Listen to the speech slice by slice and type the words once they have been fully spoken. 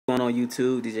on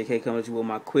YouTube? DJ K coming at you with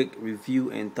my quick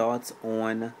review and thoughts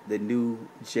on the new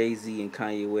Jay-Z and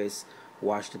Kanye West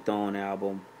Watch the Throne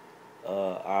album.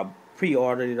 I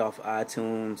pre-ordered it off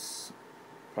iTunes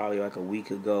probably like a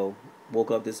week ago.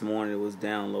 Woke up this morning, it was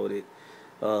downloaded.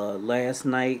 Last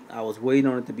night, I was waiting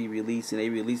on it to be released, and they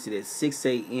released it at 6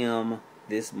 a.m.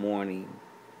 this morning.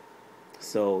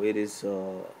 So it is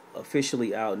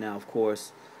officially out now, of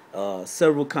course.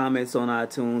 Several comments on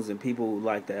iTunes, and people who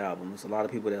like the album. There's a lot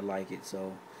of people that like it.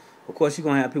 So, of course, you're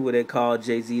going to have people that call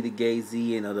Jay-Z the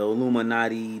Gay-Z and the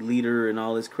Illuminati leader and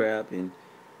all this crap and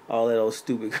all that old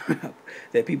stupid crap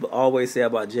that people always say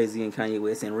about Jay-Z and Kanye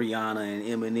West and Rihanna and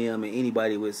Eminem and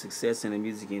anybody with success in the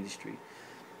music industry.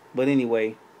 But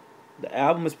anyway, the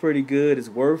album is pretty good. It's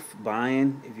worth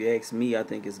buying. If you ask me, I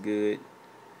think it's good.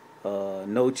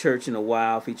 No Church in a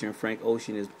While featuring Frank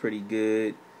Ocean is pretty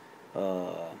good.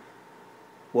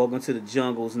 Welcome to the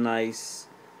Jungle's nice.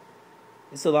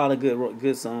 It's a lot of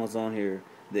good songs on here.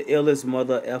 The Illest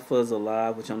Mother Effa's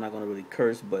Alive, which I'm not going to really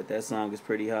curse, but that song is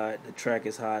pretty hot. The track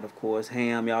is hot, of course.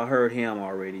 Ham, y'all heard Ham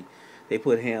already. They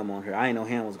put Ham on here. I didn't know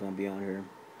Ham was going to be on here.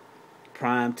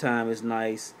 Prime Time is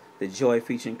nice. The Joy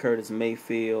featuring Curtis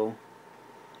Mayfield.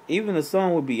 Even the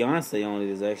song with Beyonce on it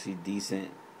is actually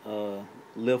decent.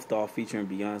 Lift Off featuring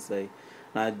Beyonce.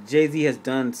 Now, Jay-Z has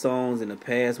done songs in the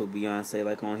past with Beyonce,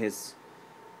 like on his,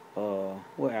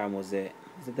 what album was that?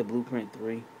 Was it the Blueprint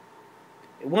 3?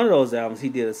 One of those albums, he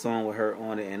did a song with her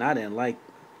on it, and I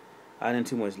didn't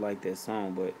too much like that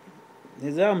song, but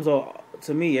his albums are,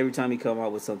 to me, every time he come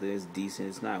out with something that's decent,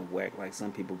 it's not whack like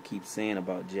some people keep saying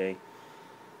about Jay.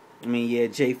 I mean, yeah,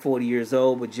 Jay 40 years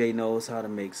old, but Jay knows how to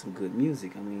make some good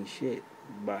music. I mean, shit,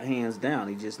 by hands down,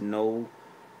 he just know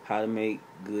how to make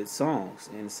good songs.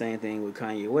 And the same thing with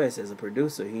Kanye West as a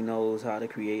producer. He knows how to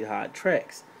create hot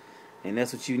tracks. And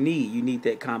that's what you need. You need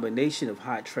that combination of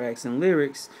hot tracks and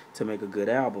lyrics to make a good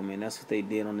album. And that's what they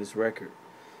did on this record.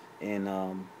 And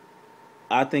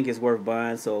I think it's worth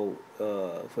buying. So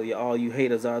for all you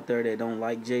haters out there that don't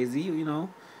like Jay-Z, you know,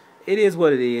 it is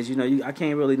what it is. You know, I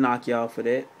can't really knock y'all for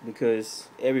that because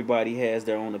everybody has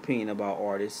their own opinion about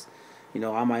artists. You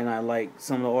know, I might not like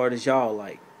some of the artists y'all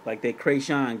like. Like that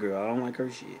Krayshawn girl. I don't like her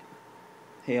shit.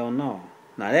 Hell no.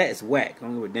 Now that's whack. I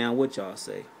don't give a damn what y'all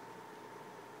say.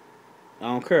 I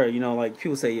don't care. You know, like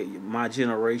people say my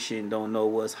generation don't know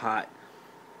what's hot.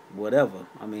 Whatever.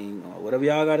 I mean, whatever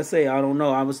y'all got to say, I don't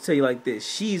know. I must tell you like this.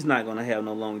 She's not going to have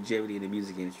no longevity in the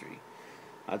music industry.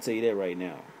 I'll tell you that right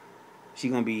now.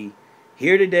 She's going to be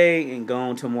here today and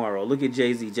gone tomorrow. Look at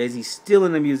Jay-Z. Jay-Z's still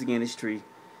in the music industry.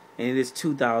 And it is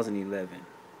 2011.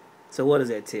 So what does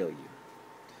that tell you?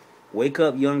 Wake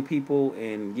up, young people,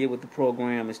 and get with the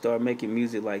program and start making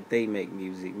music like they make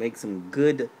music. Make some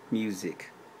good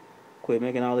music. Quit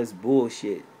making all this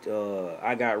bullshit.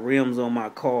 I got rims on my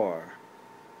car.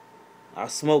 I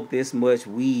smoke this much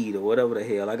weed or whatever the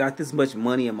hell. I got this much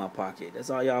money in my pocket. That's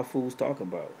all y'all fools talk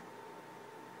about.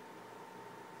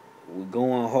 We're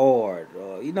going hard.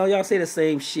 You know, y'all say the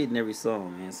same shit in every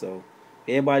song, man. So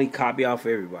everybody copy off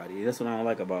everybody. That's what I don't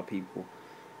like about people.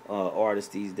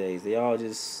 Artists these days, they all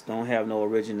just don't have no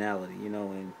originality, you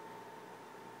know, and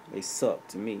they suck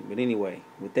to me. But anyway,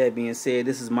 with that being said,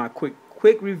 this is my quick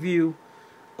review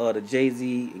of the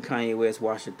Jay-Z and Kanye West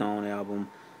Watch the Throne album.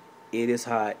 It is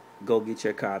hot. Go get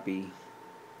your copy.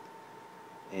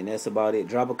 And that's about it.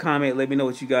 Drop a comment. Let me know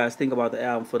what you guys think about the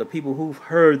album. For the people who've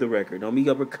heard the record, don't be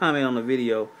up or comment on the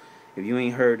video if you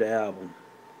ain't heard the album.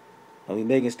 Don't be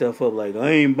making stuff up like, I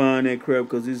ain't buying that crap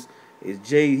because it's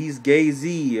Jay, he's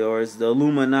Gay-Z, or it's the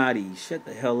Illuminati. Shut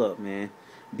the hell up, man.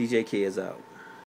 DJ K is out.